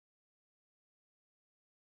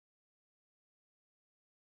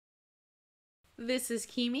This is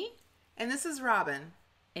Kimi, And this is Robin.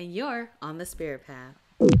 and you're on the Spirit Path.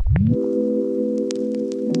 Hi,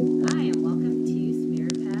 and welcome to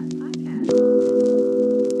Spirit Path Podcast.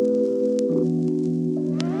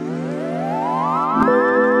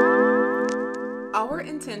 Our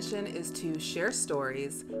intention is to share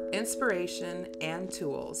stories, inspiration, and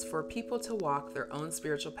tools for people to walk their own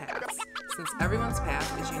spiritual paths, since everyone's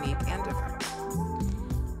path is unique and different.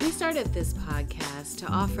 We started this podcast to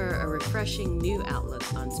offer a refreshing new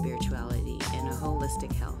outlook on spirituality and a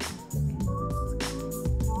holistic health.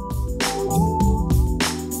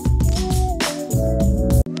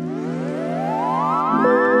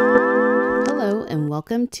 Hello, and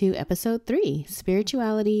welcome to episode 3,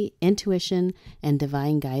 Spirituality, Intuition, and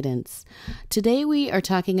Divine Guidance. Today we are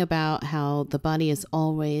talking about how the body is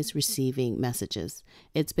always receiving messages.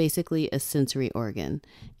 It's basically a sensory organ.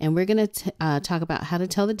 And we're going to talk about how to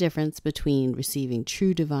tell the difference between receiving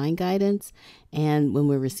true divine guidance and when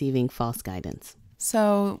we're receiving false guidance.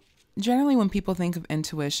 So, generally, when people think of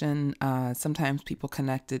intuition, sometimes people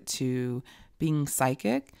connect it to being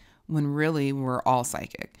psychic, when really we're all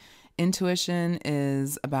psychic. Intuition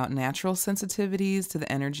is about natural sensitivities to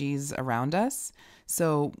the energies around us.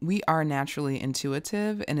 So we are naturally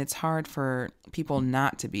intuitive, and it's hard for people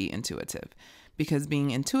not to be intuitive because being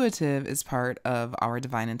intuitive is part of our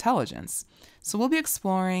divine intelligence. So we'll be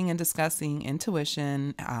exploring and discussing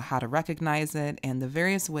intuition, how to recognize it, and the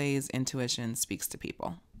various ways intuition speaks to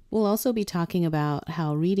people. We'll also be talking about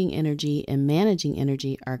how reading energy and managing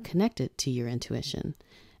energy are connected to your intuition.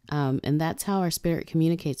 And that's how our spirit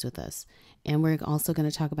communicates with us. And we're also going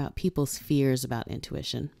to talk about people's fears about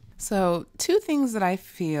intuition. So 2 things that I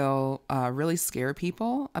feel really scare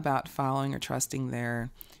people about following or trusting their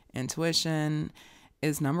intuition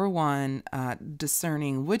is number 1,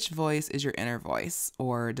 discerning which voice is your inner voice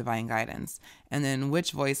or divine guidance, and then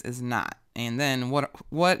which voice is not. And then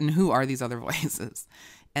what and who are these other voices?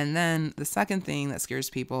 And then the second thing that scares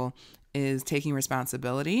people is taking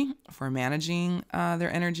responsibility for managing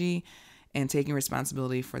their energy and taking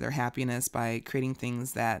responsibility for their happiness by creating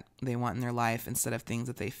things that they want in their life instead of things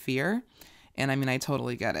that they fear. And I mean, I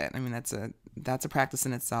totally get it. I mean, that's a practice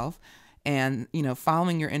in itself. And,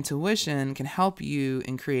 following your intuition can help you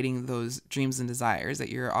in creating those dreams and desires that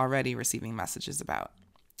you're already receiving messages about.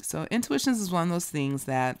 So intuition is one of those things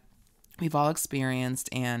that we've all experienced,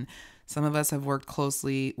 and some of us have worked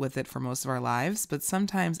closely with it for most of our lives, but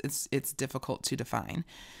sometimes it's difficult to define.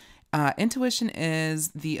 Intuition is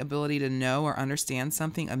the ability to know or understand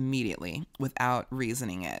something immediately without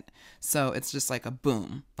reasoning it. So it's just like a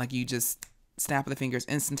boom, like you just snap of the fingers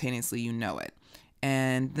instantaneously, you know it.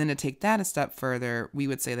 And then to take that a step further, we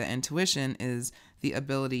would say that intuition is the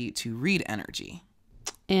ability to read energy.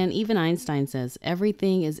 And even Einstein says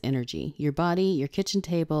everything is energy. Your body, your kitchen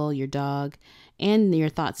table, your dog, and your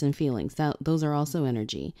thoughts and feelings. Those are also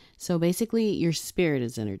energy. So basically, your spirit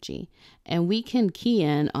is energy. And we can key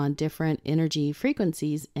in on different energy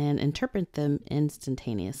frequencies and interpret them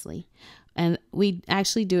instantaneously. And we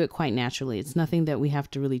actually do it quite naturally. It's nothing that we have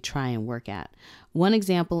to really try and work at. One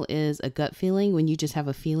example is a gut feeling, when you just have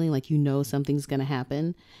a feeling like something's going to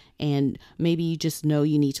happen. And maybe you just know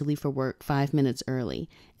you need to leave for work 5 minutes early.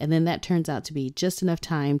 And then that turns out to be just enough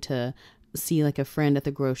time to see like a friend at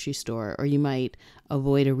the grocery store, or you might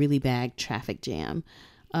avoid a really bad traffic jam.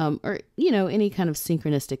 Or any kind of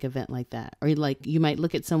synchronistic event like that. Or like you might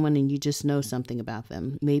look at someone and you just know something about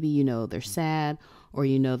them. Maybe they're sad, or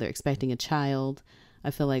they're expecting a child. I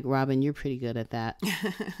feel like, Robin, you're pretty good at that.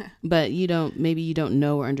 But maybe you don't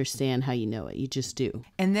know or understand how you know it. You just do.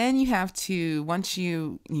 And then you have to, once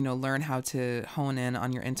you learn how to hone in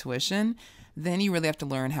on your intuition, then you really have to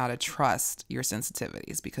learn how to trust your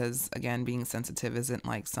sensitivities, because again, being sensitive isn't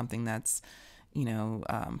like something that's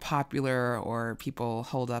popular or people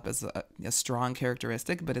hold up as a strong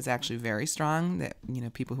characteristic, but it's actually very strong that,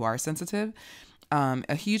 people who are sensitive.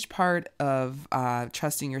 A huge part of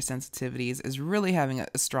trusting your sensitivities is really having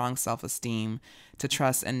a strong self-esteem to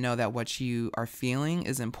trust and know that what you are feeling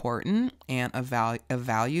is important and of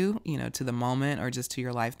value, to the moment or just to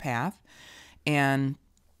your life path. And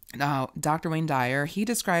Dr. Wayne Dyer, he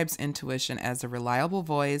describes intuition as a reliable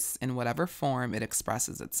voice in whatever form it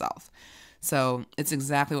expresses itself. So it's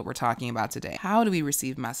exactly what we're talking about today. How do we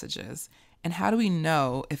receive messages? And how do we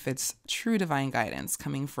know if it's true divine guidance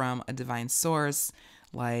coming from a divine source,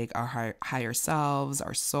 like our higher selves,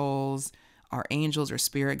 our souls, our angels or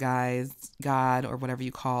spirit guides, God, or whatever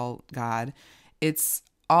you call God? It's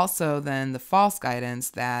also then the false guidance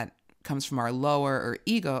that comes from our lower or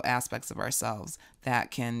ego aspects of ourselves that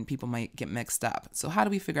people might get mixed up. So how do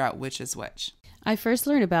we figure out which is which? I first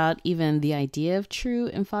learned about even the idea of true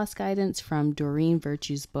and false guidance from Doreen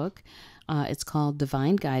Virtue's book. It's called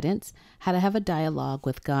Divine Guidance: How to Have a Dialogue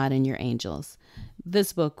with God and Your Angels.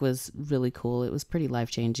 This book was really cool. It was pretty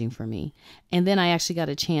life-changing for me. And then I actually got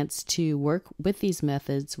a chance to work with these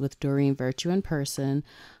methods with Doreen Virtue in person.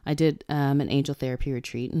 I did an angel therapy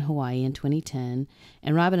retreat in Hawaii in 2010.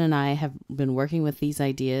 And Robin and I have been working with these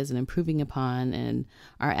ideas and improving upon and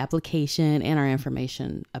our application and our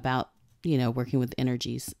information about working with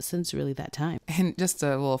energies since really that time. And just a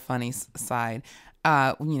little funny side,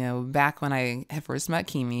 back when I had first met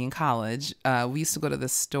Kimi in college, we used to go to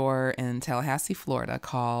this store in Tallahassee, Florida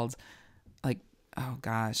called,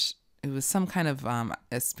 it was some kind of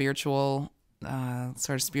a spiritual, sort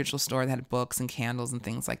of spiritual store that had books and candles and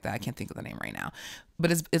things like that. I can't think of the name right now.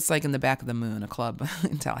 But it's like in the Back of the Moon, a club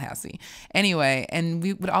in Tallahassee. Anyway, and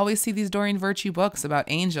we would always see these Doreen Virtue books about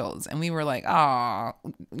angels. And we were like, oh,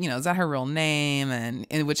 is that her real name? And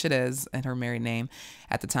which it is, and her married name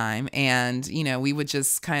at the time. And, we would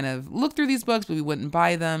just kind of look through these books, but we wouldn't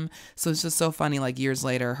buy them. So it's just so funny, like years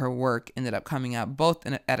later, her work ended up coming up both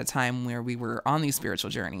at a time where we were on these spiritual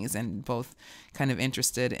journeys and both kind of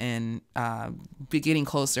interested in getting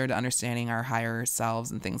closer to understanding our higher selves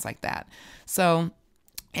and things like that. So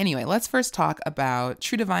anyway, let's first talk about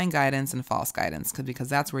true divine guidance and false guidance, because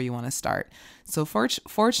that's where you want to start. So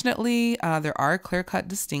fortunately, there are clear-cut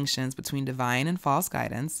distinctions between divine and false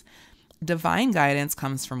guidance. Divine guidance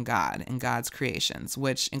comes from God and God's creations,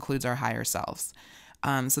 which includes our higher selves.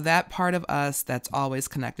 So that part of us that's always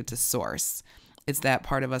connected to source. It's that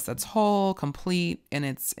part of us that's whole, complete, and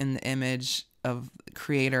it's in the image of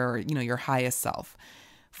Creator, or, your highest self.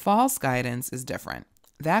 False guidance is different.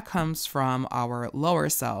 That comes from our lower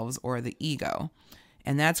selves, or the ego.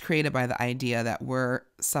 And that's created by the idea that we're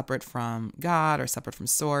separate from God or separate from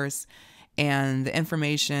source. And the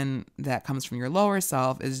information that comes from your lower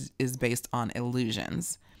self is based on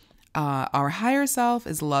illusions. Our higher self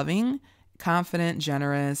is loving, confident,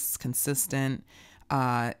 generous, consistent.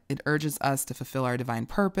 It urges us to fulfill our divine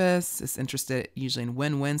purpose. It's interested usually in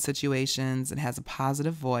win-win situations. It has a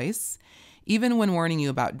positive voice, even when warning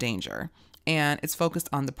you about danger. And it's focused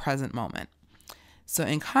on the present moment. So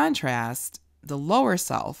in contrast, the lower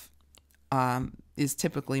self is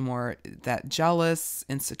typically more that jealous,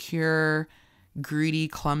 insecure, greedy,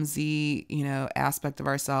 clumsy, aspect of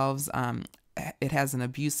ourselves. It has an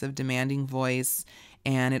abusive, demanding voice,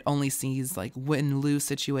 and it only sees like win-lose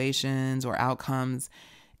situations or outcomes,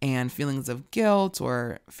 and feelings of guilt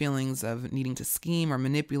or feelings of needing to scheme or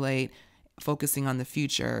manipulate, focusing on the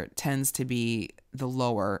future, tends to be the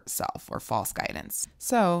lower self or false guidance.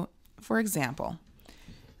 So, for example,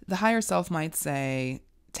 the higher self might say,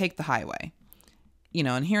 take the highway.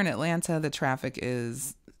 And here in Atlanta, the traffic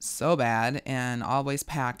is so bad and always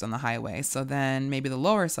packed on the highway. So then maybe the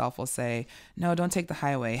lower self will say, no, don't take the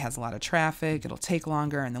highway. It has a lot of traffic. It'll take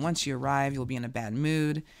longer. And then once you arrive, you'll be in a bad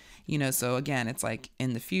mood. So again, it's like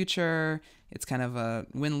in the future, it's kind of a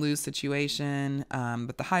win-lose situation.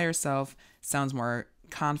 But the higher self sounds more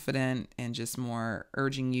confident and just more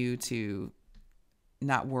urging you to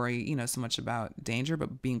not worry, so much about danger,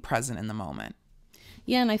 but being present in the moment.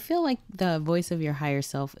 Yeah, and I feel like the voice of your higher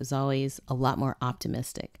self is always a lot more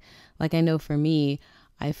optimistic. Like I know for me,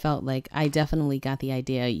 I felt like I definitely got the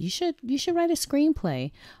idea, you should write a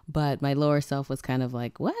screenplay. But my lower self was kind of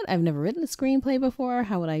like, what? I've never written a screenplay before.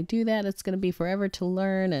 How would I do that? It's going to be forever to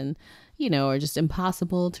learn and, or just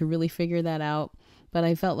impossible to really figure that out. But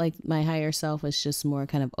I felt like my higher self was just more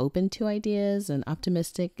kind of open to ideas and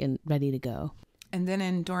optimistic and ready to go. And then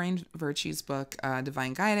in Doreen Virtue's book,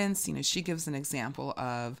 Divine Guidance, she gives an example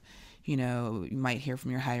of, you might hear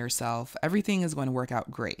from your higher self, everything is going to work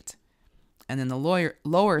out great. And then the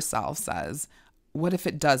lower self says, what if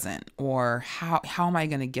it doesn't? Or how am I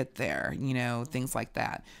going to get there? Things like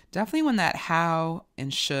that. Definitely when that how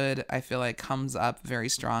and should, I feel like, comes up very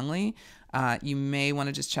strongly, you may want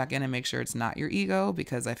to just check in and make sure it's not your ego,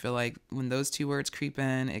 because I feel like when those two words creep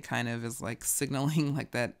in, it kind of is like signaling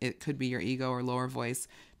like that it could be your ego or lower voice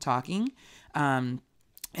talking.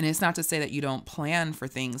 And it's not to say that you don't plan for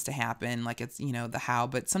things to happen, like it's, the how,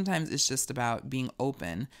 but sometimes it's just about being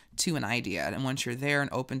open to an idea. And once you're there and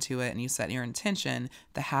open to it and you set your intention,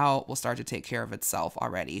 the how will start to take care of itself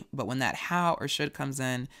already. But when that how or should comes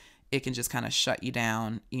in, it can just kind of shut you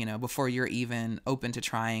down, before you're even open to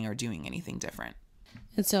trying or doing anything different.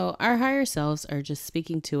 And so our higher selves are just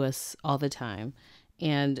speaking to us all the time.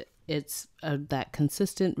 And it's that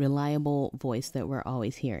consistent, reliable voice that we're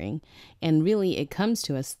always hearing. And really, it comes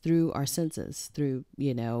to us through our senses, through,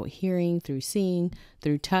 hearing, through seeing,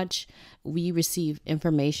 through touch. We receive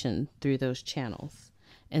information through those channels.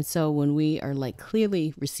 And so when we are like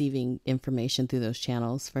clearly receiving information through those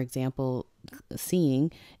channels, for example,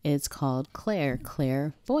 seeing, it's called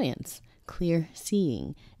clairvoyance, clear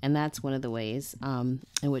seeing. And that's one of the ways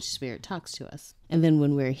in which spirit talks to us. And then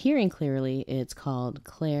when we're hearing clearly, it's called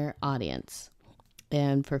clairaudience.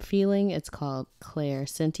 And for feeling, it's called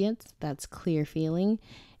clairsentience. That's clear feeling.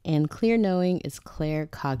 And clear knowing is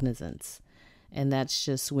claircognizance. And that's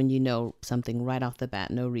just when you know something right off the bat,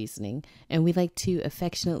 no reasoning. And we like to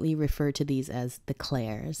affectionately refer to these as the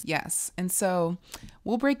clairs. Yes. And so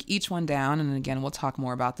we'll break each one down. And again, we'll talk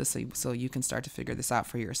more about this so you can start to figure this out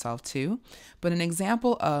for yourself too. But an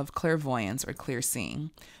example of clairvoyance or clear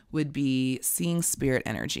seeing would be seeing spirit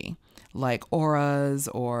energy, like auras,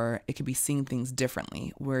 or it could be seeing things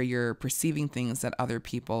differently, where you're perceiving things that other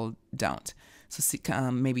people don't.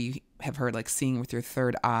 So maybe you have heard like seeing with your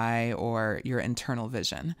third eye or your internal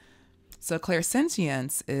vision. So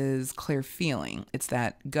clairsentience is clear feeling. It's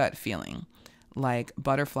that gut feeling, like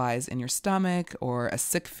butterflies in your stomach or a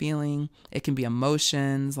sick feeling. It can be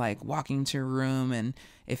emotions, like walking to a room, and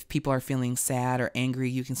if people are feeling sad or angry,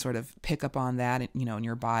 you can sort of pick up on that, in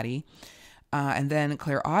your body. And then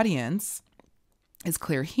clairaudience is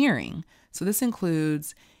clear hearing. So this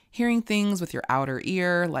includes hearing things with your outer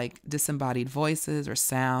ear, like disembodied voices or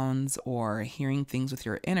sounds, or hearing things with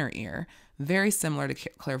your inner ear, very similar to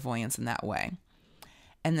clairvoyance in that way.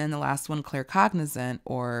 And then the last one, claircognizant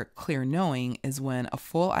or clear knowing, is when a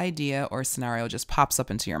full idea or scenario just pops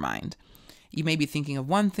up into your mind. You may be thinking of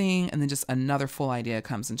one thing and then just another full idea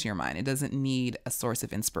comes into your mind. It doesn't need a source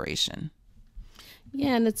of inspiration.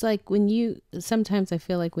 Yeah, and it's like sometimes I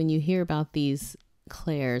feel like when you hear about these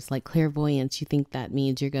clairs, like clairvoyance, you think that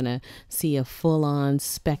means you're gonna see a full-on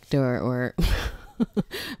specter or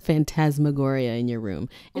phantasmagoria in your room.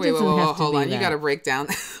 Wait, hold on. You got to break down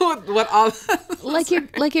what all like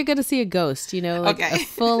you're gonna see a ghost, like a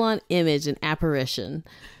full-on image, an apparition.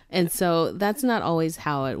 And so that's not always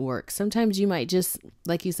how it works. Sometimes you might just,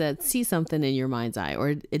 like you said, see something in your mind's eye, or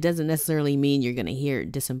it doesn't necessarily mean you're going to hear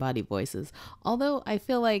disembodied voices. Although I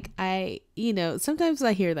feel like sometimes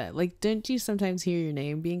I hear that. Like, don't you sometimes hear your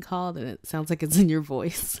name being called and it sounds like it's in your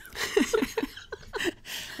voice?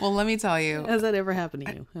 Well, let me tell you. Has that ever happened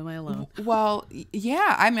to you? Am I alone? Well,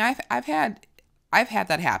 yeah. I mean, I've had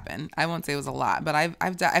that happen. I won't say it was a lot, but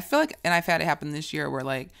I feel like, and I've had it happen this year where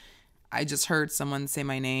like, I just heard someone say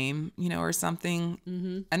my name, or something.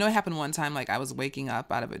 Mm-hmm. I know it happened one time, like I was waking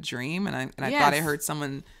up out of a dream and I thought I heard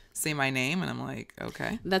someone say my name, and I'm like,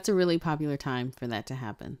 okay. That's a really popular time for that to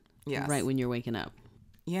happen. Yes. Right when you're waking up.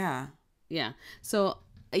 Yeah. Yeah. So,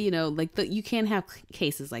 you can't have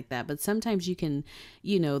cases like that, but sometimes you can,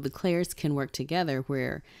 the clairs can work together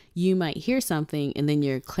where you might hear something and then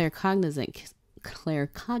your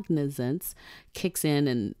claircognizance kicks in,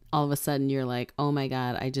 and all of a sudden you're like, oh my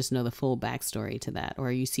God, I just know the full backstory to that.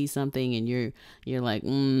 Or you see something and you're like,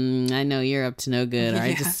 I know you're up to no good, or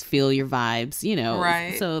I just feel your vibes,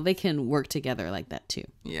 Right. So they can work together like that too.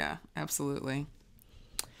 Yeah, absolutely.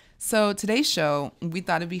 So today's show, we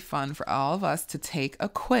thought it'd be fun for all of us to take a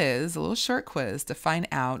quiz, a little short quiz, to find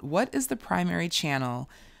out what is the primary channel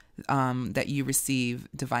that you receive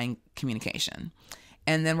divine communication.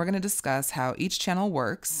 And then we're going to discuss how each channel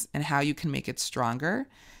works and how you can make it stronger.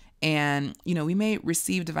 And, we may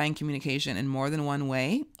receive divine communication in more than one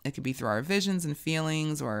way. It could be through our visions and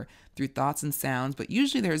feelings or through thoughts and sounds, but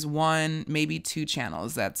usually there's one, maybe two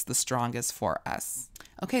channels that's the strongest for us.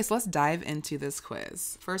 Okay, so let's dive into this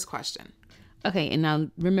quiz. First question. Okay, and now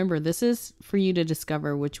remember, this is for you to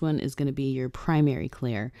discover which one is going to be your primary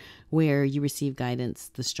clair, where you receive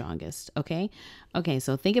guidance the strongest, okay? Okay,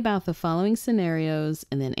 so think about the following scenarios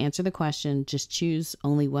and then answer the question. Just choose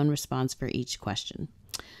only one response for each question.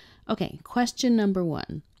 Okay, question number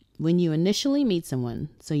 1. When you initially meet someone,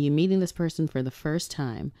 so you're meeting this person for the first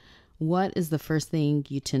time, what is the first thing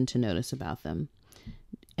you tend to notice about them?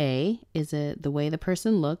 A, is it the way the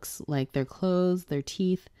person looks, like their clothes, their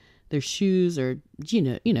teeth, their shoes, or,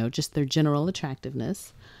 just their general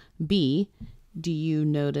attractiveness? B, do you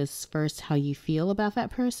notice first how you feel about that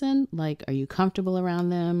person? Like, are you comfortable around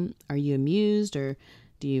them? Are you amused, or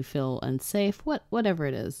do you feel unsafe? Whatever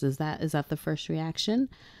it is that the first reaction?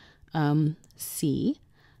 C,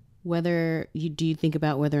 do you think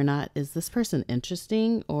about whether or not is this person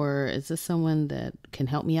interesting, or is this someone that can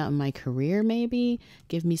help me out in my career, maybe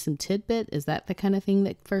give me some tidbit? Is that the kind of thing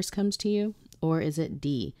that first comes to you? Or is it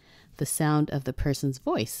D, the sound of the person's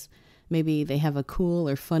voice? Maybe they have a cool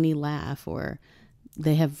or funny laugh, or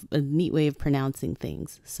they have a neat way of pronouncing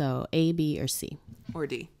things. So A, B, or C? Or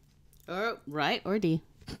D. Right, or D.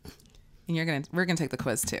 And we're gonna take the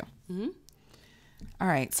quiz too. Mm-hmm. All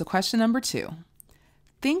right, so question number 2.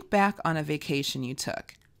 Think back on a vacation you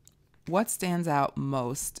took. What stands out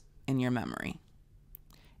most in your memory?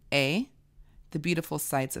 A, the beautiful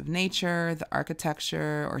sights of nature, the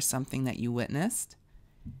architecture, or something that you witnessed.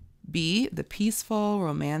 B, the peaceful,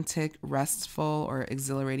 romantic, restful, or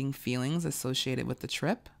exhilarating feelings associated with the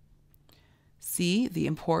trip. C, the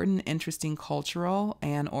important, interesting cultural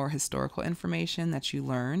and or historical information that you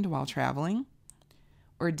learned while traveling.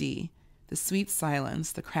 Or D, the sweet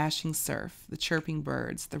silence, the crashing surf, the chirping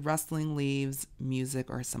birds, the rustling leaves, music,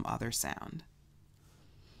 or some other sound.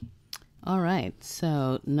 All right.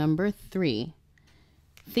 So number 3,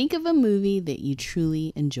 think of a movie that you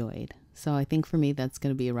truly enjoyed. So I think for me, that's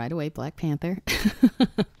going to be right away Black Panther.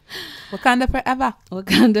 Wakanda forever.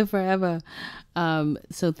 Wakanda forever.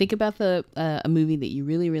 So think about a movie that you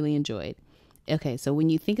really, really enjoyed. Okay, so when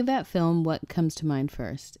you think of that film, what comes to mind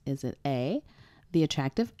first? Is it A, the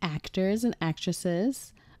attractive actors and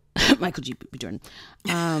actresses, Michael G. Jordan,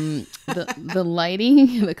 the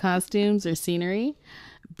lighting, the costumes or scenery?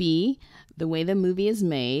 B, the way the movie is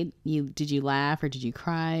made. Did you laugh or did you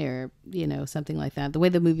cry or, something like that? The way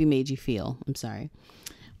the movie made you feel. I'm sorry.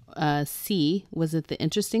 C, was it the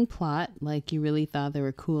interesting plot? Like you really thought there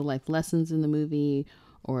were cool life lessons in the movie,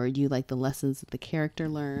 or you like the lessons that the character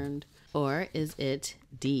learned? Or is it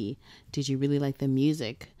D, did you really like the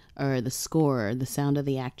music or the score, or the sound of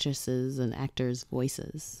the actresses and actors'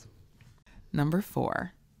 voices? Number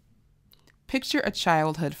 4, picture a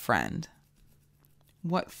childhood friend.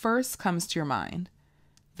 What first comes to your mind?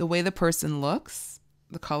 The way the person looks,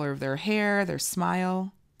 the color of their hair, their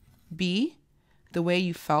smile. B, the way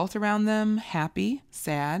you felt around them, happy,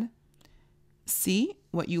 sad. C,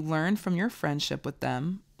 what you learned from your friendship with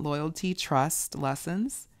them, loyalty, trust,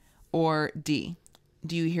 lessons. Or D,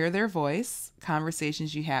 do you hear their voice,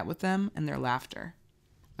 conversations you had with them, and their laughter?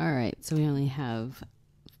 All right, so we only have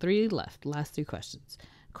 3 left, last 3 questions.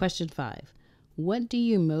 Question 5. What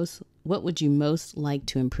would you most like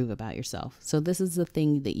to improve about yourself? So this is the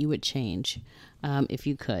thing that you would change if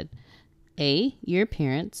you could. A, your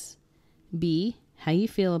appearance. B, how you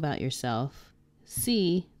feel about yourself.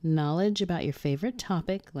 C, knowledge about your favorite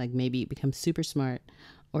topic, like maybe you become super smart.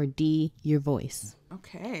 Or D, your voice.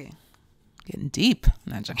 Okay. Getting deep.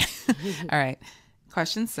 Not joking. All right.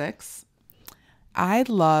 Question 6. I'd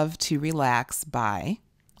love to relax by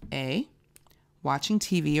A, watching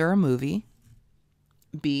TV or a movie.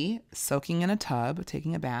 B, soaking in a tub,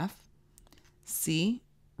 taking a bath. C,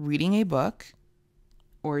 reading a book.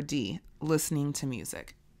 Or D, listening to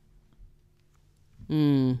music.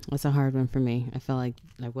 That's a hard one for me. I feel like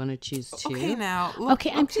I want to choose 2. Okay, now. Look,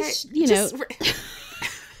 okay, I'm just,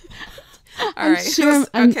 All I'm right. sure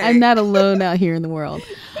I'm not alone out here in the world.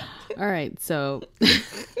 All right. So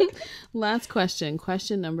last question.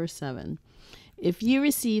 Question number 7. If you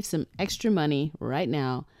receive some extra money right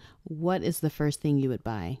now, what is the first thing you would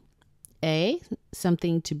buy? A,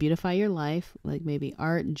 something to beautify your life, like maybe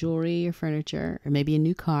art, jewelry, or furniture, or maybe a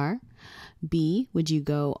new car. B, would you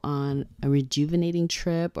go on a rejuvenating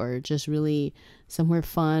trip or just really somewhere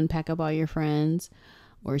fun, pack up all your friends?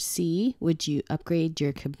 Or C, would you upgrade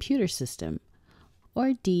your computer system?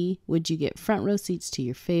 Or D, would you get front row seats to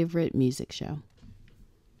your favorite music show?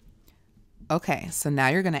 Okay, so now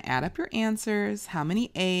you're going to add up your answers, how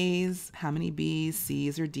many A's, how many B's,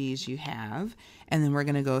 C's, or D's you have, and then we're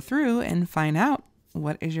going to go through and find out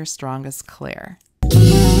what is your strongest Claire.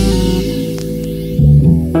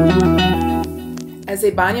 As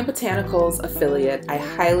a Banyan Botanicals affiliate, I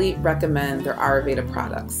highly recommend their Ayurveda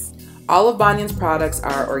products. All of Banyan's products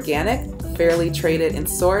are organic, fairly traded in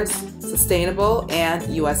source, sustainable, and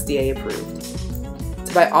USDA approved.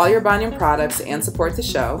 To buy all your Banyan products and support the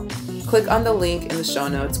show, click on the link in the show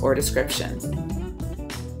notes or description.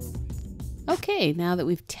 Okay, now that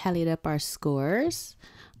we've tallied up our scores,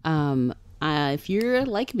 if you're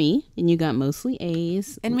like me and you got mostly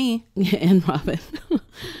A's, And me. and Robin,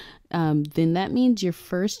 then that means your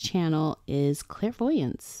first channel is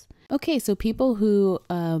clairvoyance. Okay, so people who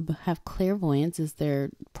have clairvoyance as their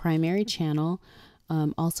primary channel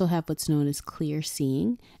also have what's known as clear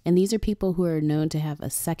seeing. And these are people who are known to have a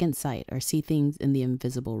second sight or see things in the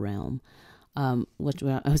invisible realm, which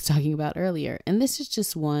I was talking about earlier. And this is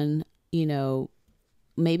just one,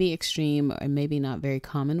 maybe extreme or maybe not very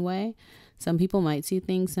common way. Some people might see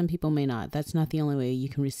things, some people may not. That's not the only way you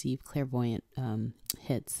can receive clairvoyant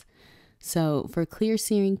hits. So for clear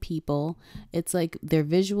seeing people, it's like their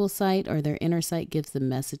visual sight or their inner sight gives them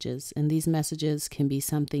messages. And these messages can be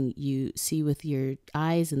something you see with your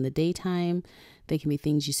eyes in the daytime. They can be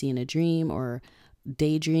things you see in a dream or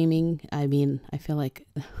daydreaming. I mean, I feel like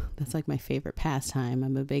that's like my favorite pastime.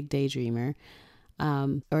 I'm a big daydreamer.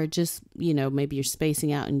 or just, maybe you're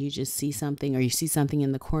spacing out and you just see something, or you see something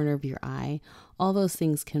in the corner of your eye. All those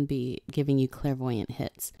things can be giving you clairvoyant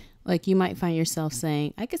hits. Like you might find yourself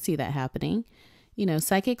saying, I could see that happening.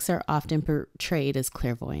 Psychics are often portrayed as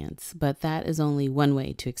clairvoyants, but that is only one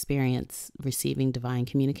way to experience receiving divine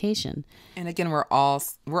communication. And again, we're all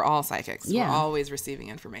psychics. Yeah. We're always receiving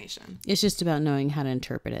information. It's just about knowing how to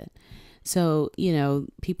interpret it. So,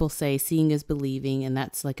 people say seeing is believing, and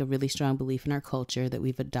that's like a really strong belief in our culture that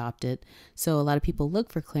we've adopted. So a lot of people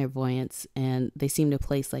look for clairvoyance and they seem to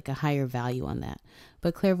place like a higher value on that.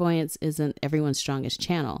 But clairvoyance isn't everyone's strongest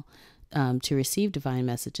channel to receive divine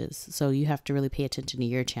messages. So you have to really pay attention to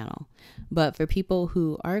your channel. But for people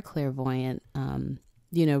who are clairvoyant,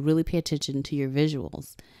 really pay attention to your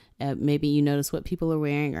visuals. Maybe you notice what people are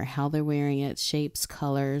wearing or how they're wearing it, shapes,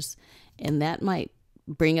 colors, and that might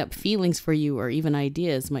bring up feelings for you, or even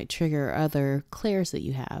ideas might trigger other clairs that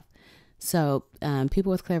you have. So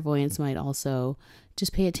people with clairvoyance might also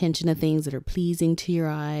just pay attention to things that are pleasing to your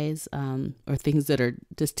eyes, or things that are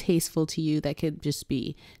distasteful to you. That could just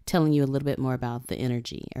be telling you a little bit more about the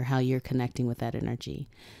energy or how you're connecting with that energy.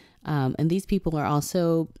 And these people are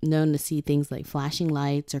also known to see things like flashing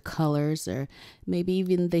lights or colors, or maybe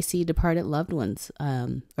even they see departed loved ones,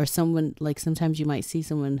 or someone, like sometimes you might see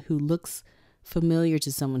someone who looks familiar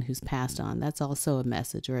to someone who's passed on. That's also a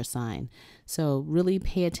message or a sign. So really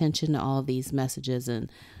pay attention to all of these messages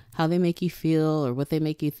and how they make you feel or what they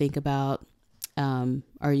make you think about.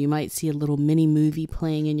 Or you might see a little mini movie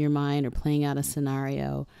playing in your mind, or playing out a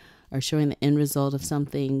scenario, or showing the end result of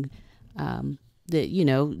something that,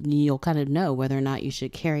 you'll kind of know whether or not you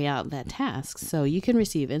should carry out that task. So you can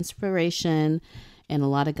receive inspiration and a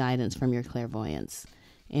lot of guidance from your clairvoyance.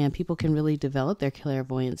 And people can really develop their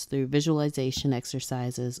clairvoyance through visualization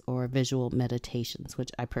exercises or visual meditations, which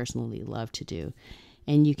I personally love to do.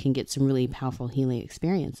 And you can get some really powerful healing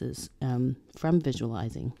experiences from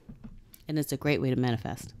visualizing. And it's a great way to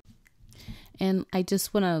manifest. And I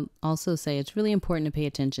just want to also say it's really important to pay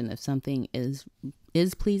attention if something is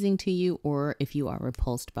pleasing to you, or if you are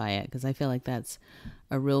repulsed by it, because I feel like that's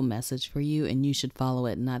a real message for you, and you should follow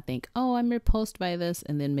it and not think, oh, I'm repulsed by this,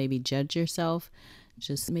 and then maybe judge yourself.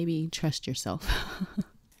 Just maybe trust yourself.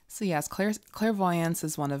 So yes, clairvoyance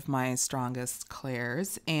is one of my strongest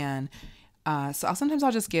clairs. And so sometimes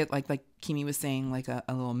I'll just get like Kimi was saying, like a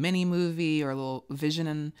little mini movie or a little vision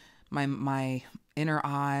in my inner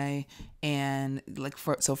eye. And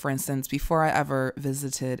for instance, before I ever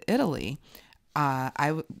visited Italy,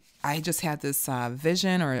 I just had this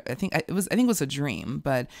vision, or I think it was a dream,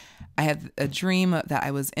 but I had a dream that I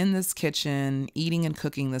was in this kitchen eating and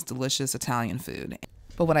cooking this delicious Italian food.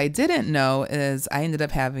 But what I didn't know is I ended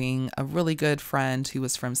up having a really good friend who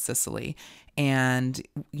was from Sicily, and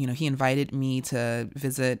he invited me to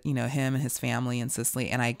visit him and his family in Sicily,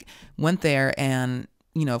 and I went there, and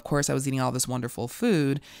of course I was eating all this wonderful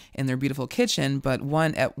food in their beautiful kitchen. But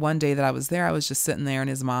one day that I was there, I was just sitting there and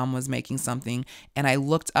his mom was making something, and I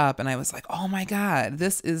looked up and I was like, oh my God,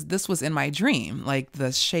 this was in my dream. Like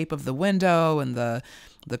the shape of the window and the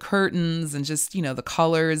curtains and just, the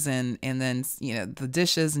colors and then, the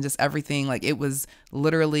dishes and just everything. Like it was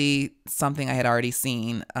literally something I had already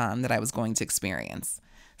seen, that I was going to experience.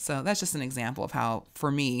 So that's just an example of how,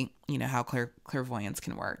 for me, how clairvoyance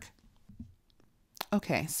can work.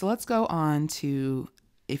 Okay, so let's go on to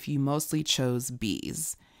if you mostly chose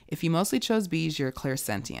Bs. If you mostly chose Bs, you're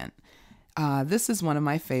clairsentient. This is one of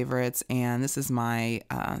my favorites, and this is my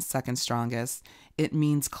second strongest. It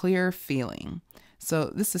means clear feeling. So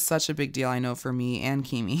this is such a big deal, I know, for me and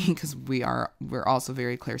Kimi, because we're also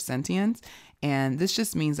very clairsentient. And this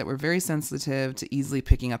just means that we're very sensitive to easily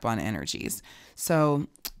picking up on energies. So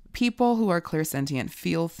people who are clairsentient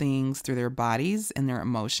feel things through their bodies and their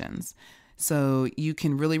emotions. So you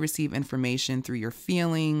can really receive information through your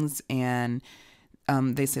feelings, and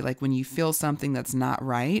they say, like, when you feel something that's not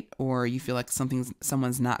right, or you feel like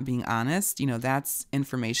someone's not being honest, that's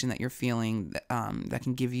information that you're feeling that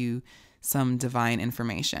can give you some divine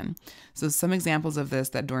information. So some examples of this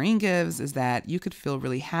that Doreen gives is that you could feel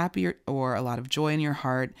really happy or a lot of joy in your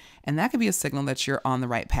heart, and that could be a signal that you're on the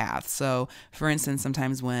right path. So for instance,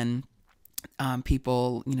 sometimes when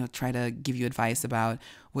people, try to give you advice about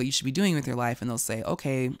what you should be doing with your life, and they'll say,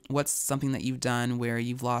 okay, what's something that you've done where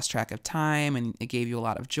you've lost track of time and it gave you a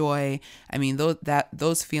lot of joy? I mean,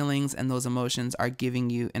 those feelings and those emotions are giving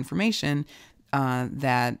you information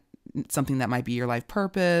that something that might be your life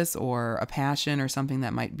purpose or a passion or something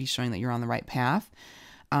that might be showing that you're on the right path.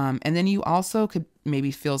 And then you also could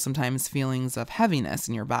maybe feel sometimes feelings of heaviness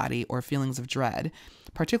in your body or feelings of dread,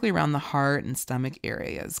 particularly around the heart and stomach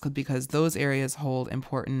areas, because those areas hold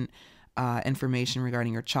important information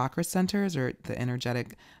regarding your chakra centers or the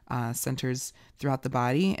energetic centers throughout the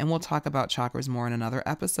body. And we'll talk about chakras more in another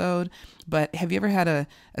episode. But have you ever had a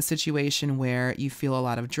situation where you feel a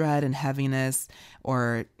lot of dread and heaviness,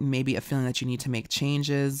 or maybe a feeling that you need to make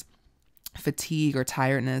changes? Fatigue or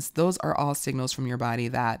tiredness, those are all signals from your body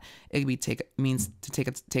that it means to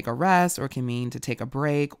take a rest, or can mean to take a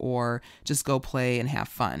break, or just go play and have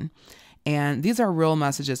fun. And these are real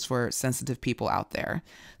messages for sensitive people out there.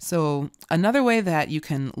 So another way that you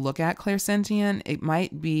can look at clairsentient, it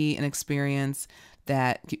might be an experience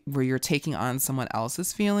where you're taking on someone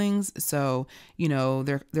else's feelings. So,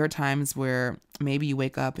 there are times where maybe you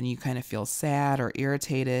wake up and you kind of feel sad or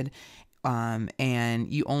irritated, and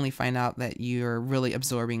you only find out that you're really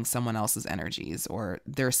absorbing someone else's energies or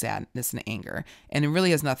their sadness and anger. And it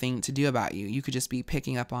really has nothing to do about you. You could just be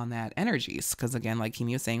picking up on that energies. Because again, like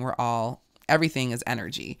Kimi was saying, everything is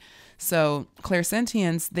energy. So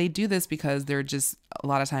clairsentients, they do this because they're just a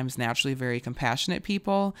lot of times naturally very compassionate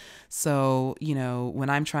people. So,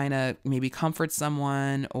 when I'm trying to maybe comfort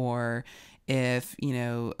someone, or if,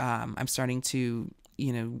 I'm starting to,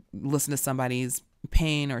 listen to somebody's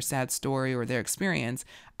pain or sad story or their experience,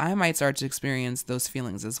 I might start to experience those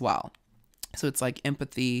feelings as well. So it's like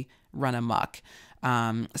empathy run amok.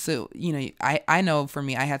 So, I know for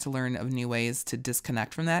me, I had to learn of new ways to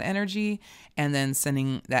disconnect from that energy, and then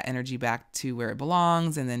sending that energy back to where it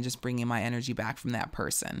belongs, and then just bringing my energy back from that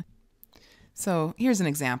person. So here's an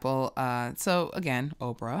example. So again,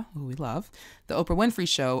 Oprah, who we love, the Oprah Winfrey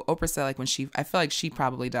Show. Oprah said, like, I feel like she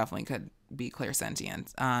probably definitely could be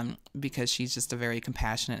clairsentient, because she's just a very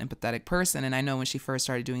compassionate, empathetic person. And I know when she first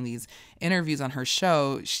started doing these interviews on her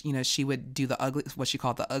show, she would do what she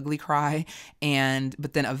called the ugly cry.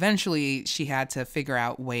 But then eventually she had to figure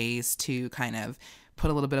out ways to kind of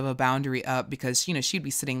put a little bit of a boundary up, because, she'd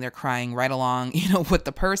be sitting there crying right along, with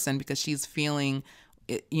the person, because she's feeling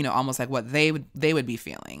it, almost like what they would be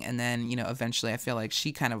feeling. And then, eventually I feel like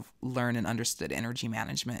she kind of learned and understood energy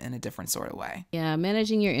management in a different sort of way. Yeah,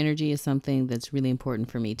 managing your energy is something that's really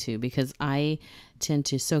important for me too, because I tend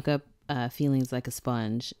to soak up feelings like a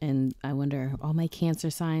sponge. And I wonder, all my Cancer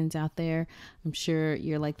signs out there, I'm sure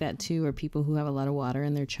you're like that too, or people who have a lot of water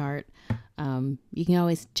in their chart. You can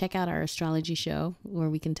always check out our astrology show, where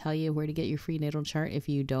we can tell you where to get your free natal chart if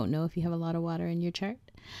you don't know if you have a lot of water in your chart.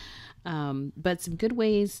 But some good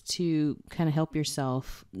ways to kind of help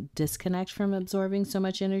yourself disconnect from absorbing so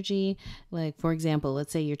much energy. Like, for example,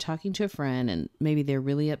 let's say you're talking to a friend and maybe they're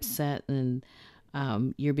really upset, and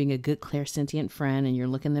you're being a good clairsentient friend and you're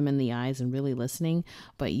looking them in the eyes and really listening,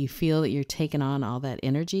 but you feel that you're taking on all that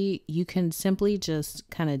energy. You can simply just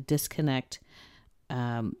kind of disconnect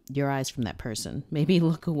your eyes from that person. Maybe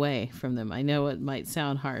look away from them. I know it might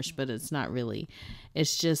sound harsh, but it's not really.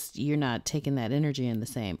 It's just you're not taking that energy in the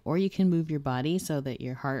same. Or you can move your body so that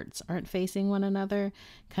your hearts aren't facing one another,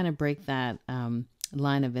 kind of break that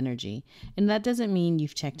line of energy. And that doesn't mean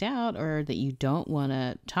you've checked out or that you don't want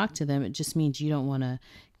to talk to them. It just means you don't want to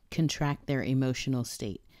contract their emotional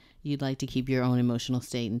state. You'd like to keep your own emotional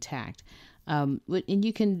state intact. And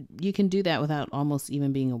you can do that without almost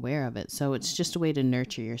even being aware of it. So it's just a way to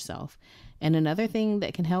nurture yourself. And another thing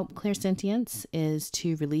that can help clairsentience is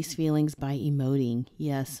to release feelings by emoting.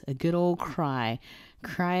 Yes, a good old cry.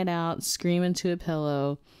 Cry it out, scream into a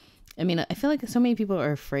pillow. I mean, I feel like so many people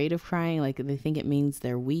are afraid of crying, like they think it means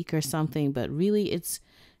they're weak or something, but really it's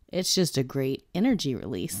just a great energy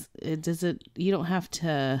release. You don't have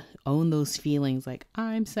to own those feelings like,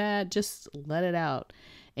 I'm sad, just let it out.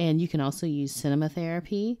 And you can also use cinema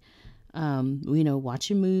therapy.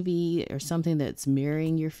 Watch a movie or something that's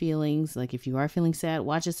mirroring your feelings. Like if you are feeling sad,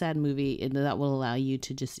 watch a sad movie, and that will allow you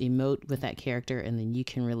to just emote with that character, and then you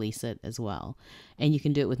can release it as well. And you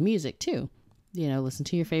can do it with music too. Listen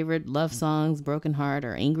to your favorite love songs, broken heart,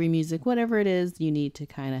 or angry music, whatever it is you need to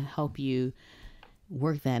kind of help you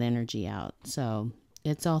work that energy out. So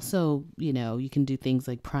it's also, you can do things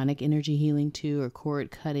like pranic energy healing too, or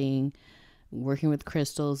cord cutting, working with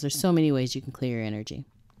crystals. There's so many ways you can clear your energy.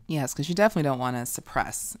 Yes, because you definitely don't want to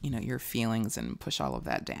suppress, your feelings and push all of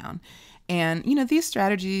that down. And, these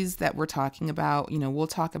strategies that we're talking about,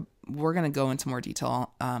 we're going to go into more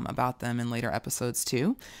detail about them in later episodes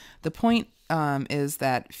too. The point is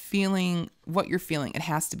that feeling what you're feeling, it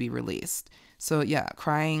has to be released. So yeah,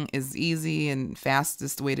 crying is easy and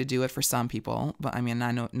fastest way to do it for some people. But I mean,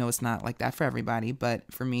 I know it's not like that for everybody, but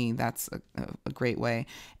for me, that's a great way.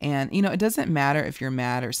 And, it doesn't matter if you're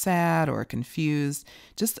mad or sad or confused,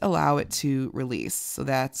 just allow it to release. So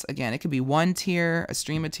that's, again, it could be one tear, a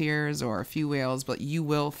stream of tears, or a few wails, but you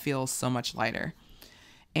will feel so much lighter.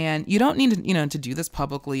 And you don't need to, to do this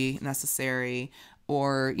publicly necessary,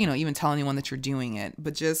 or, even tell anyone that you're doing it,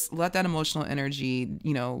 but just let that emotional energy,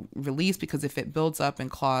 release, because if it builds up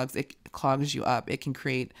and it clogs you up. It can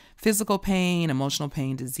create physical pain, emotional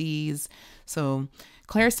pain, disease. So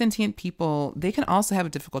clairsentient people, they can also have a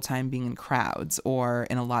difficult time being in crowds or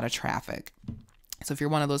in a lot of traffic. So if you're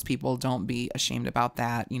one of those people, don't be ashamed about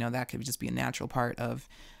that. That could just be a natural part of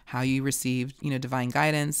how you receive, divine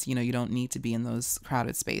guidance. You don't need to be in those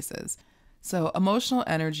crowded spaces. So emotional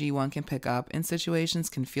energy one can pick up in situations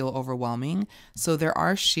can feel overwhelming. So there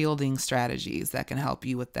are shielding strategies that can help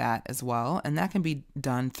you with that as well. And that can be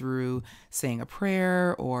done through saying a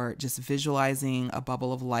prayer or just visualizing a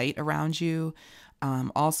bubble of light around you.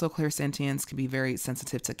 Also, clairsentients can be very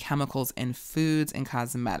sensitive to chemicals in foods and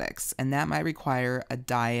cosmetics, and that might require a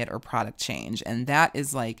diet or product change. And that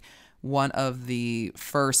is like one of the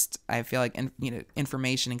first, I feel like,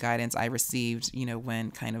 information and guidance I received,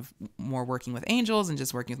 when kind of more working with angels and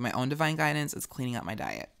just working with my own divine guidance, is cleaning up my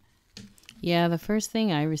diet. Yeah, the first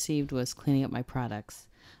thing I received was cleaning up my products.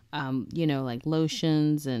 Like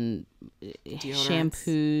lotions and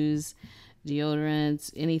shampoos,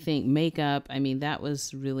 deodorants, anything, makeup. I mean, that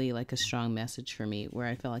was really like a strong message for me, where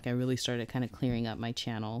I felt like I really started kind of clearing up my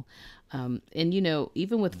channel. And,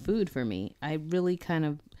 even with food for me, I really kind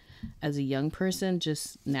of, as a young person,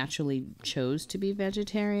 just naturally chose to be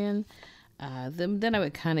vegetarian. Then I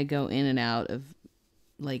would kind of go in and out of,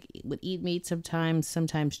 like, would eat meat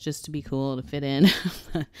sometimes just to be cool, to fit in.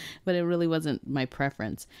 But it really wasn't my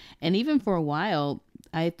preference. And even for a while,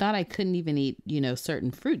 I thought I couldn't even eat,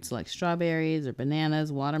 certain fruits like strawberries or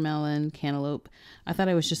bananas, watermelon, cantaloupe. I thought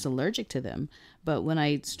I was just allergic to them. But when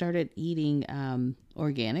I started eating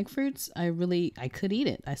organic fruits, I could eat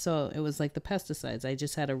it. I saw it was like the pesticides. I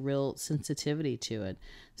just had a real sensitivity to it.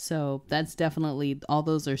 So that's definitely, all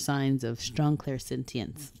those are signs of strong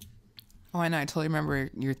clairsentience. Oh, I know. I totally remember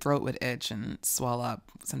your throat would itch and swell up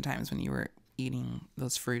sometimes when you were eating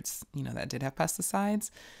those fruits, that did have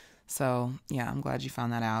pesticides. So, yeah, I'm glad you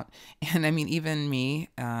found that out. And I mean, even me,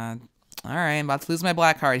 all right, I'm about to lose my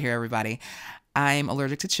black card here, everybody. I'm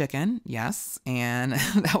allergic to chicken, yes. And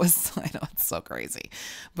that was, I know it's so crazy,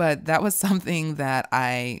 but that was something that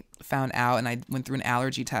I found out, and I went through an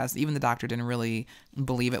allergy test. Even the doctor didn't really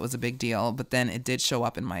believe it was a big deal, but then it did show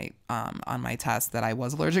up in my, on my test that I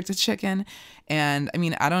was allergic to chicken. And I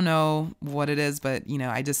mean, I don't know what it is, but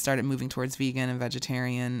I just started moving towards vegan and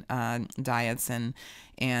vegetarian diets and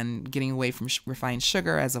getting away from refined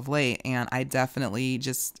sugar as of late. And I definitely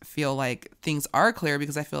just feel like things are clear,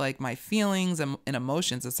 because I feel like my feelings and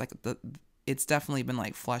emotions, it's definitely been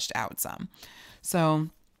like flushed out some. So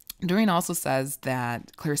Doreen also says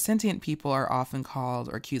that clairsentient people are often called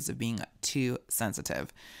or accused of being too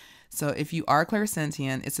sensitive. So if you are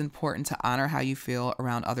clairsentient, it's important to honor how you feel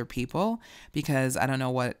around other people, because I don't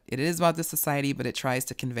know what it is about this society, but it tries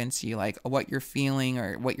to convince you like what you're feeling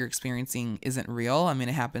or what you're experiencing isn't real. I mean,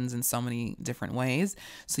 it happens in so many different ways.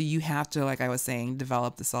 So you have to, like I was saying,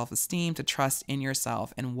 develop the self-esteem to trust in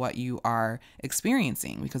yourself and what you are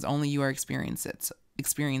experiencing, because only you are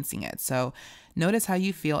experiencing it. So notice how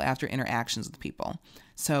you feel after interactions with people.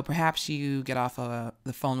 So perhaps you get off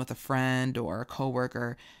the phone with a friend or a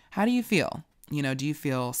coworker. How do you feel? Do you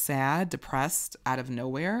feel sad, depressed, out of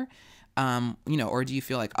nowhere? Or do you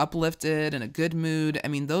feel like uplifted, in a good mood? I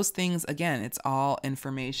mean, those things, again, it's all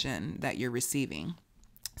information that you're receiving.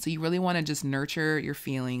 So you really want to just nurture your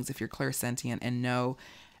feelings if you're clairsentient, and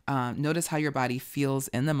notice how your body feels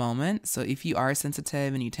in the moment. So if you are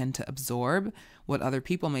sensitive and you tend to absorb what other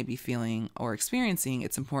people may be feeling or experiencing,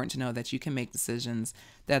 it's important to know that you can make decisions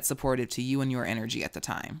that's supportive to you and your energy at the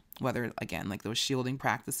time, whether, again, like those shielding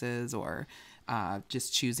practices or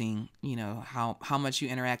just choosing, how much you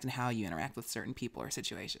interact and how you interact with certain people or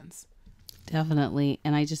situations. Definitely.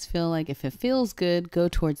 And I just feel like if it feels good, go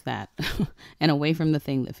towards that and away from the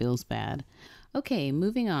thing that feels bad. Okay,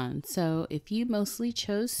 moving on. So if you mostly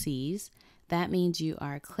chose C's, that means you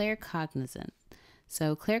are claircognizant.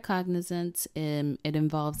 So claircognizance, it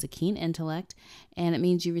involves a keen intellect, and it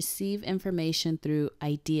means you receive information through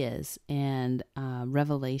ideas and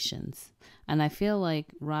revelations. And I feel like,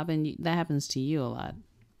 Robin, that happens to you a lot.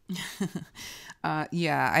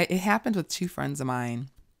 It happened with two friends of mine,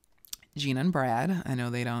 Gina and Brad. I know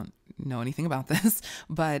they don't know anything about this,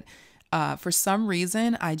 but for some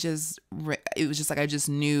reason, it was just like I just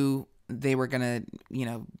knew they were gonna,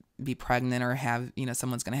 be pregnant or have,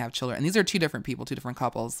 someone's gonna have children. And these are two different people, two different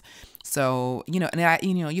couples. So, you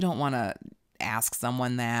don't want to ask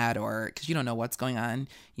someone that, or because you don't know what's going on,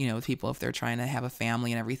 with people if they're trying to have a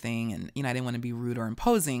family and everything. And, I didn't want to be rude or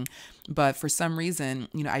imposing, but for some reason,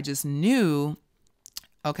 I just knew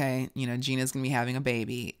okay, Gina's gonna be having a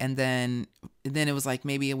baby. And then it was like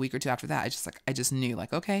maybe a week or two after that, I just knew,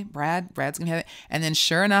 like, okay, Brad's gonna have it. And then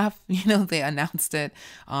sure enough, they announced it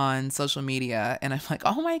on social media, and I'm like,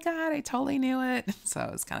 oh my God, I totally knew it.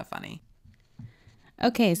 So it's kind of funny.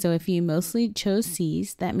 Okay, so if you mostly chose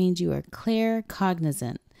C's, that means you are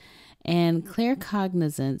claircognizant. And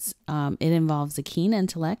claircognizance, it involves a keen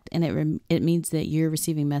intellect, and it means that you're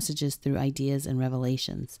receiving messages through ideas and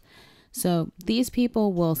revelations. So these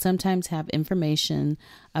people will sometimes have information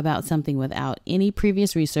about something without any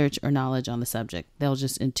previous research or knowledge on the subject. They'll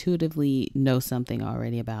just intuitively know something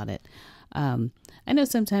already about it. I know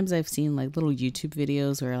sometimes I've seen like little YouTube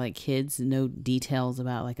videos where like kids know details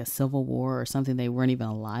about like a civil war or something they weren't even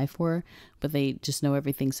alive for, but they just know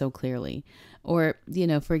everything so clearly. Or,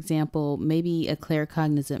 for example, maybe a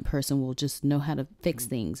claircognizant person will just know how to fix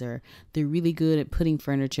things, or they're really good at putting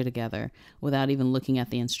furniture together without even looking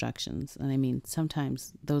at the instructions. And I mean,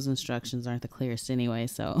 sometimes those instructions aren't the clearest anyway.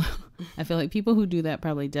 So I feel like people who do that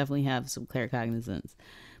probably definitely have some claircognizance.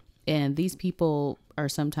 And these people are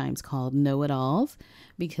sometimes called know-it-alls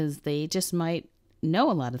because they just might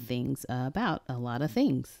know a lot of things about a lot of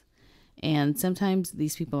things. And sometimes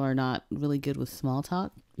these people are not really good with small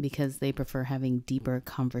talk because they prefer having deeper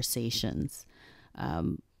conversations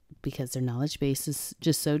because their knowledge base is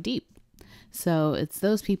just so deep. So it's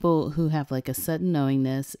those people who have like a sudden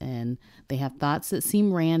knowingness, and they have thoughts that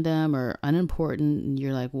seem random or unimportant, and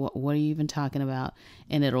you're like, what are you even talking about?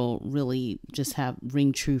 And it'll really just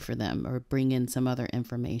ring true for them or bring in some other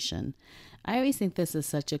information. I always think this is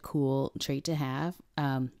such a cool trait to have.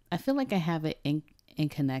 I feel like I have it in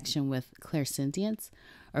connection with clairsentience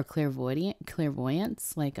or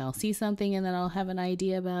clairvoyance. Like I'll see something and then I'll have an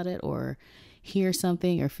idea about it, or hear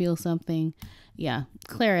something or feel something. Yeah,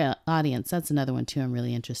 clairaudience, that's another one too I'm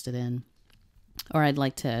really interested in. Or I'd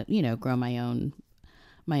like to, grow my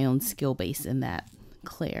own skill base in that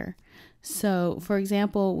clair. So, for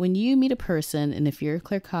example, when you meet a person, and if you're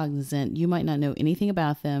claircognizant, you might not know anything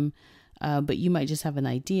about them, but you might just have an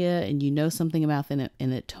idea and you know something about them,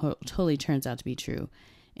 and it totally turns out to be true.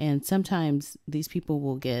 And sometimes these people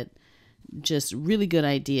will get just really good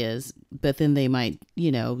ideas, but then they might,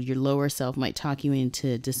 your lower self might talk you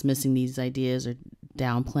into dismissing these ideas or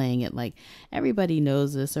downplaying it, like everybody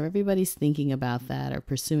knows this, or everybody's thinking about that or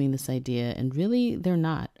pursuing this idea, and really they're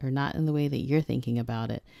not, or not in the way that you're thinking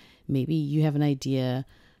about it. Maybe you have an idea,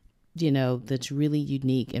 that's really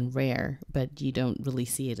unique and rare, but you don't really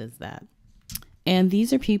see it as that. And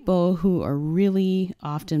these are people who are really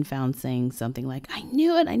often found saying something like, I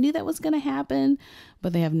knew it. I knew that was going to happen.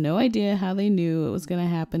 But they have no idea how they knew it was going to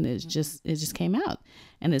happen. It just came out.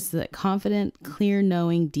 And it's that confident, clear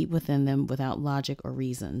knowing deep within them without logic or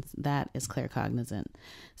reasons. That is claircognizant.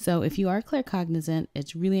 So if you are claircognizant,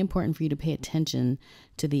 it's really important for you to pay attention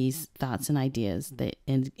to these thoughts and ideas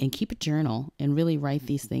and keep a journal and really write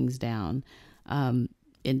these things down.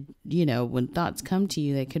 And, when thoughts come to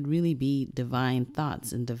you, they could really be divine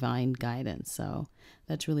thoughts and divine guidance. So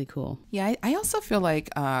that's really cool. Yeah, I also feel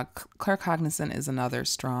like claircognizant is another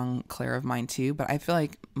strong clair of mine too, but I feel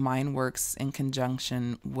like mine works in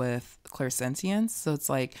conjunction with clairsentience. So it's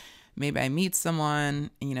like maybe I meet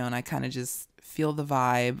someone, and I kind of just feel the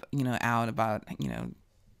vibe, out about,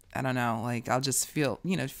 I don't know, like I'll just feel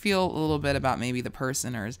a little bit about maybe the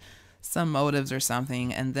person or some motives or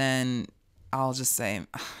something. And then I'll just say,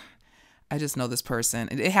 I just know this person.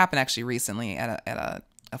 It happened actually recently at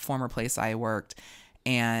a former place I worked.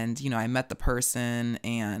 And, I met the person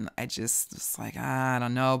and I just was like, I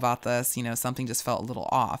don't know about this. Something just felt a little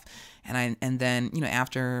off. And then,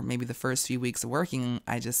 after maybe the first few weeks of working,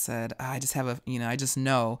 I just said, I just have I just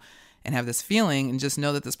know and have this feeling and just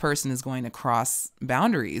know that this person is going to cross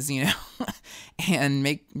boundaries,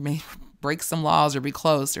 and break some laws or be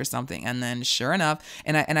close or something. And then sure enough,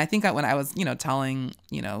 and I think that when I was, telling,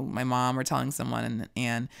 my mom or telling someone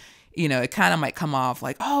and it kind of might come off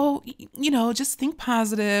like, oh, just think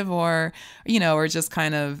positive or just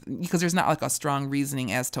kind of, because there's not like a strong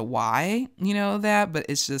reasoning as to why, that, but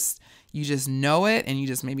it's just, you just know it and you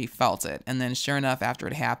just maybe felt it. And then sure enough, after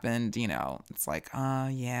it happened, it's like,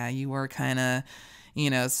 yeah, you were kind of,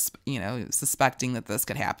 suspecting that this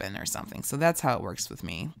could happen or something. So that's how it works with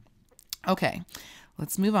me. Okay,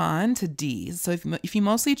 let's move on to D's. So if you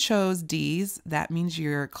mostly chose D's, that means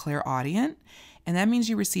you're clairaudient, and that means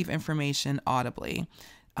you receive information audibly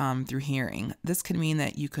through hearing. This could mean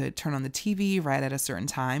that you could turn on the TV right at a certain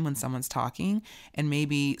time when someone's talking, and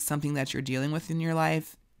maybe something that you're dealing with in your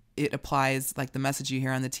life it applies, like the message you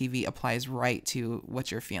hear on the TV applies right to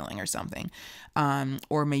what you're feeling or something.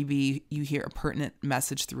 Or maybe you hear a pertinent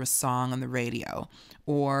message through a song on the radio,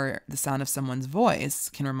 or the sound of someone's voice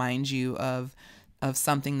can remind you of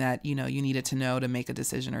something that, you needed to know to make a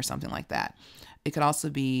decision or something like that. It could also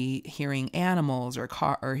be hearing animals or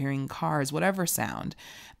hearing cars, whatever sound.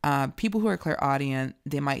 People who are clairaudient,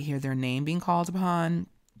 they might hear their name being called upon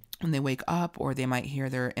when they wake up, or they might hear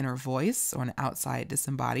their inner voice or an outside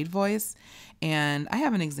disembodied voice. And I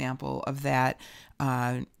have an example of that.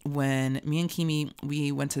 When me and Kimi,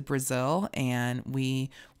 we went to Brazil, and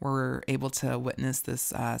we were able to witness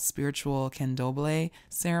this spiritual candomblé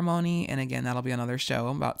ceremony. And again, that'll be another show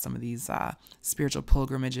about some of these spiritual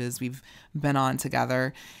pilgrimages we've been on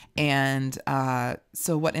together. And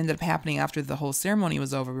so what ended up happening after the whole ceremony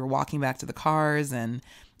was over, we were walking back to the cars, and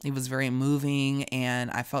it was very moving, and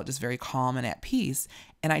I felt just very calm and at peace.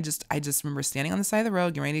 And I just remember standing on the side of the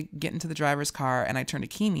road, getting ready to get into the driver's car, and I turned to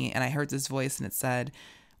Kimi, and I heard this voice, and it said,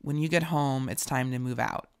 "When you get home, it's time to move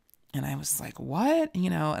out." And I was like, what?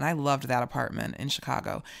 And I loved that apartment in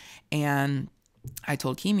Chicago. And I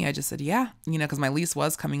told Kimi, I just said, yeah, because my lease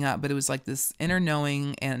was coming up, but it was like this inner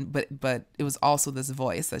knowing, but it was also this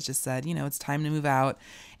voice that just said, it's time to move out.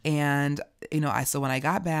 And, so when I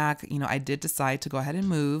got back, I did decide to go ahead and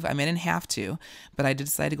move. I didn't have to, but I did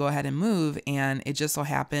decide to go ahead and move. And it just so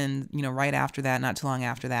happened, right after that, not too long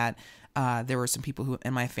after that, there were some people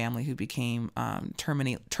in my family who became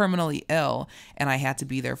terminally ill, and I had to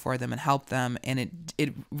be there for them and help them. And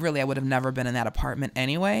it really, I would have never been in that apartment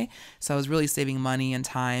anyway. So I was really saving money and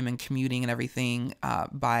time and commuting and everything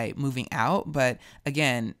by moving out. But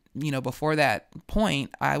again, before that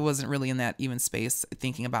point, I wasn't really in that even space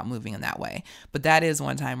thinking about moving in that way. But that is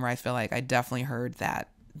one time where I feel like I definitely heard that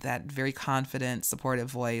very confident, supportive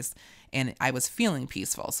voice, and I was feeling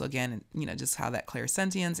peaceful. So again, just how that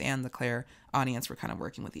clairsentience and the clairaudience were kind of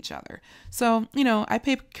working with each other. So, I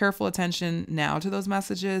pay careful attention now to those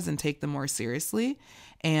messages and take them more seriously.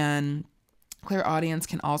 And clairaudience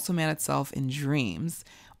can also manifest itself in dreams,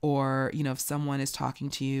 or, if someone is talking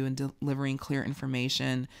to you and delivering clear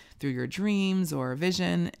information through your dreams or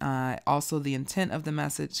vision. Also, the intent of the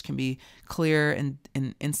message can be clear and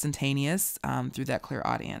instantaneous through that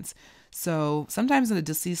clairaudience. So sometimes a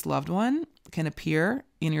deceased loved one can appear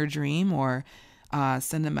in your dream or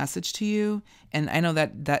send a message to you. And I know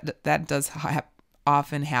that does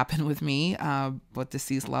often happen with me, with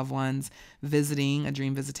deceased loved ones visiting, a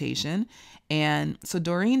dream visitation. And so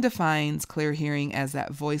Doreen defines clear hearing as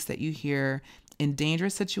that voice that you hear in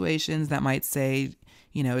dangerous situations that might say,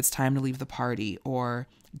 it's time to leave the party, or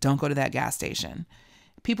don't go to that gas station.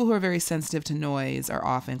 People who are very sensitive to noise are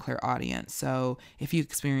often clairaudient. So if you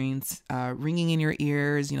experience ringing in your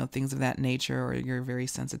ears, things of that nature, or you're very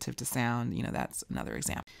sensitive to sound, that's another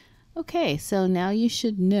example. Okay, so now you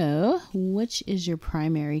should know which is your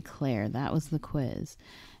primary clair. That was the quiz.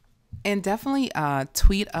 And definitely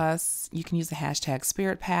tweet us. You can use the hashtag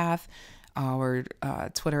SpiritPath. Our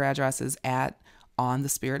Twitter address is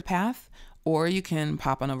 @OnTheSpiritPath. Or you can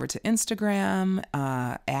pop on over to Instagram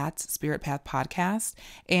 @SpiritPathPodcast,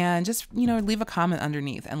 and just, leave a comment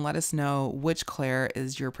underneath and let us know which clair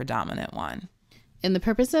is your predominant one. And the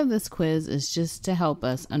purpose of this quiz is just to help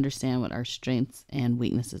us understand what our strengths and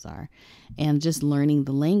weaknesses are, and just learning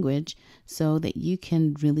the language so that you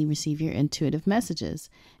can really receive your intuitive messages.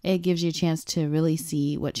 It gives you a chance to really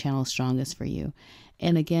see what channel is strongest for you.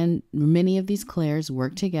 And again, many of these clairs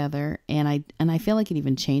work together, and I feel like it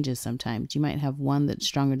even changes sometimes. You might have one that's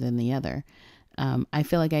stronger than the other. I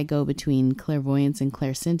feel like I go between clairvoyance and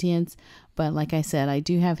clairsentience, but like I said, I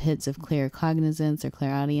do have hits of claircognizance or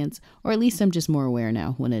clairaudience, or at least I'm just more aware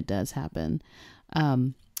now when it does happen.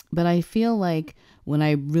 But I feel like when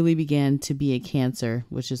I really began to be a Cancer,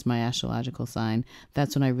 which is my astrological sign,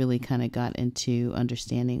 that's when I really kind of got into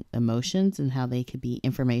understanding emotions and how they could be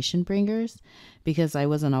information bringers, because I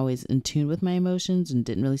wasn't always in tune with my emotions and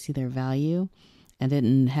didn't really see their value. I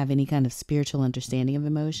didn't have any kind of spiritual understanding of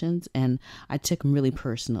emotions, and I took them really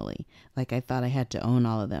personally. Like I thought I had to own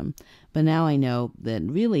all of them. But now I know that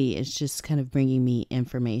really it's just kind of bringing me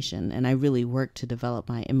information, and I really worked to develop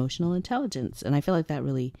my emotional intelligence. And I feel like that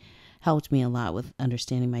really helped me a lot with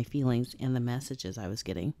understanding my feelings and the messages I was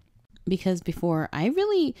getting. Because before, I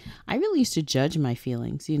really used to judge my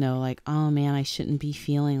feelings, like, oh man, I shouldn't be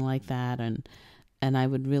feeling like that. And I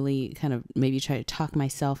would really kind of maybe try to talk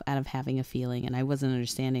myself out of having a feeling. And I wasn't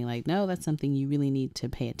understanding, like, no, that's something you really need to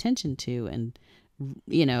pay attention to and,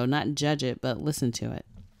 not judge it, but listen to it.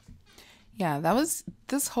 Yeah, that was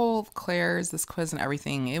this whole Claire's, this quiz and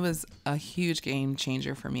everything. It was a huge game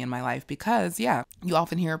changer for me in my life because, yeah, you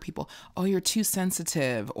often hear people, oh, you're too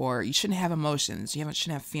sensitive, or you shouldn't have emotions. Shouldn't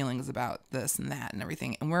have feelings about this and that and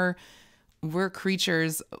everything. And we're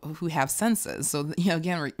creatures who have senses. So,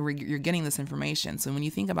 again, you're getting this information. So when you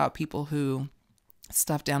think about people who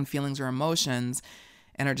stuff down feelings or emotions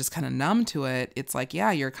and are just kind of numb to it, it's like,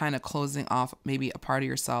 yeah, you're kind of closing off maybe a part of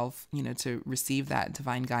yourself, to receive that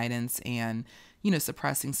divine guidance and,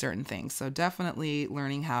 suppressing certain things. So definitely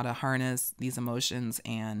learning how to harness these emotions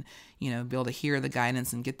and, be able to hear the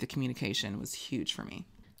guidance and get the communication was huge for me.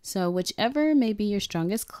 So whichever may be your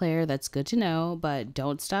strongest Claire, that's good to know, but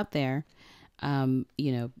don't stop there, and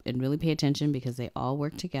really pay attention because they all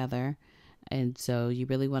work together. And so you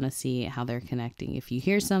really want to see how they're connecting. If you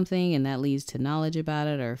hear something and that leads to knowledge about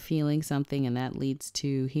it, or feeling something and that leads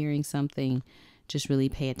to hearing something, just really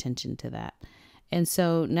pay attention to that. And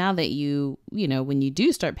so now that when you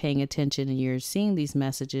do start paying attention and you're seeing these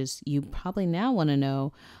messages, you probably now want to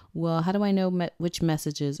know, well, how do I know which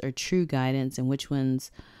messages are true guidance and which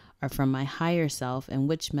ones are from my higher self and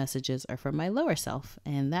which messages are from my lower self?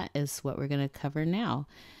 And that is what we're going to cover now.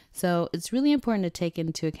 So it's really important to take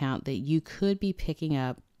into account that you could be picking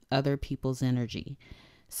up other people's energy.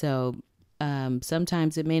 So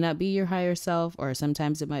sometimes it may not be your higher self, or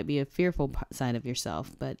sometimes it might be a fearful side of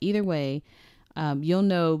yourself. But either way, you'll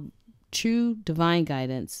know true divine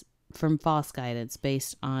guidance from false guidance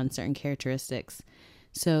based on certain characteristics.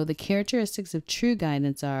 So the characteristics of true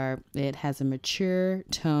guidance are, it has a mature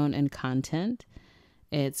tone and content.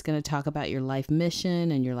 It's going to talk about your life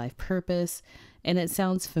mission and your life purpose. And it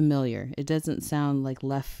sounds familiar. It doesn't sound like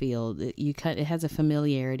left field. It has a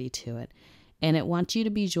familiarity to it. And it wants you to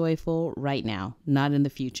be joyful right now, not in the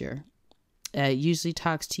future. It usually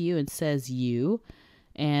talks to you and says you,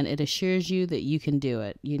 and it assures you that you can do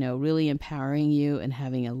it, really empowering you and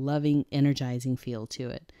having a loving, energizing feel to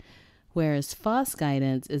it. Whereas false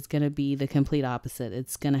guidance is going to be the complete opposite.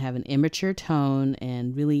 It's going to have an immature tone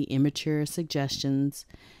and really immature suggestions.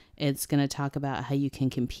 It's going to talk about how you can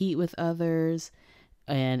compete with others,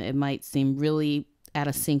 and it might seem really out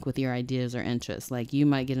of sync with your ideas or interests. Like you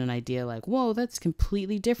might get an idea like, whoa, that's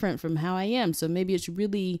completely different from how I am. So maybe it's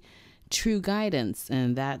really true guidance,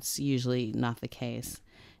 and that's usually not the case.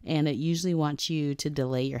 And it usually wants you to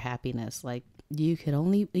delay your happiness. Like you could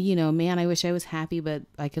only, man, I wish I was happy, but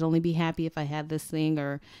I could only be happy if I had this thing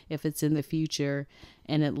or if it's in the future.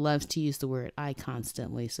 And it loves to use the word I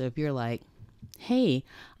constantly. So if you're like, hey,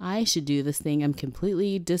 I should do this thing I'm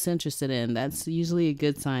completely disinterested in, that's usually a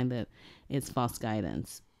good sign that it's false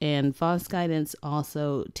guidance. And false guidance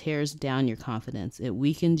also tears down your confidence. It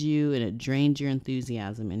weakens you and it drains your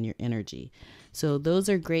enthusiasm and your energy. So those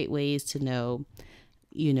are great ways to know,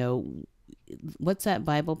 what's that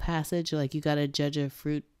Bible passage? Like you got to judge a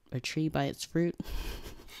tree by its fruit.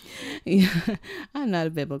 Yeah, I'm not a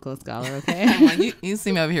biblical scholar, okay? you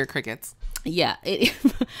see me over here, crickets. Yeah,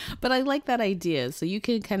 but I like that idea. So you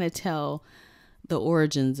can kind of tell the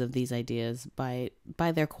origins of these ideas by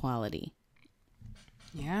their quality.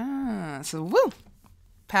 Yeah. So, woo!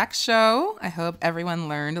 Packed show. I hope everyone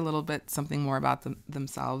learned a little bit something more about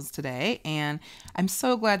themselves today. And I'm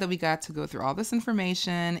so glad that we got to go through all this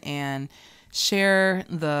information and share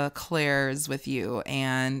the Clairs with you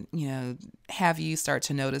and, have you start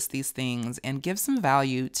to notice these things and give some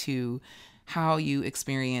value to how you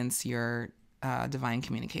experience your divine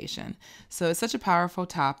communication. So it's such a powerful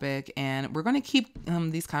topic, and we're going to keep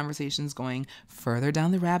these conversations going further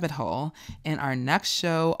down the rabbit hole in our next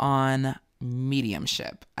show on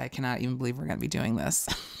mediumship. I cannot even believe we're going to be doing this.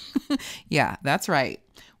 Yeah, that's right.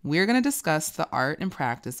 We're going to discuss the art and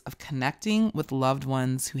practice of connecting with loved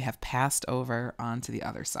ones who have passed over onto the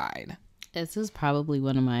other side. This is probably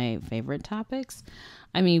one of my favorite topics.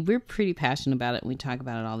 I mean, we're pretty passionate about it and we talk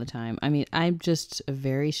about it all the time. I mean, I'm just a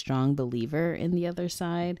very strong believer in the other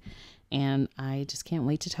side, and I just can't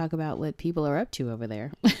wait to talk about what people are up to over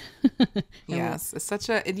there. Yes,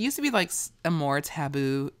 it used to be like a more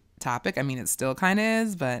taboo topic. I mean, it still kind of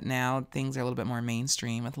is, but now things are a little bit more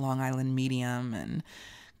mainstream with Long Island Medium and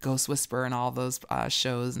Ghost Whisperer and all those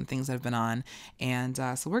shows and things that have been on. And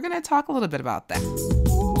so we're going to talk a little bit about that.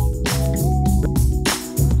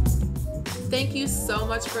 Thank you so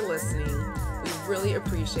much for listening. We really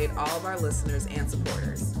appreciate all of our listeners and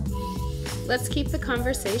supporters. Let's keep the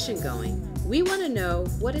conversation going. We want to know,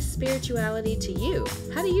 what is spirituality to you?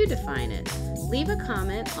 How do you define it? Leave a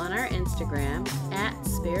comment on our Instagram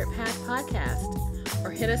 @Spirit Path Podcast, or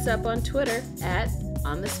hit us up on Twitter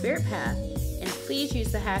 @On the Spirit Path. And please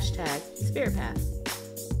use the hashtag Spirit Path.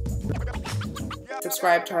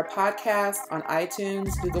 Subscribe to our podcast on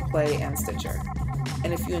iTunes, Google Play, and Stitcher.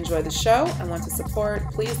 And if you enjoy the show and want to support,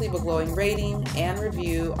 please leave a glowing rating and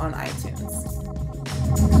review on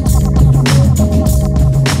iTunes.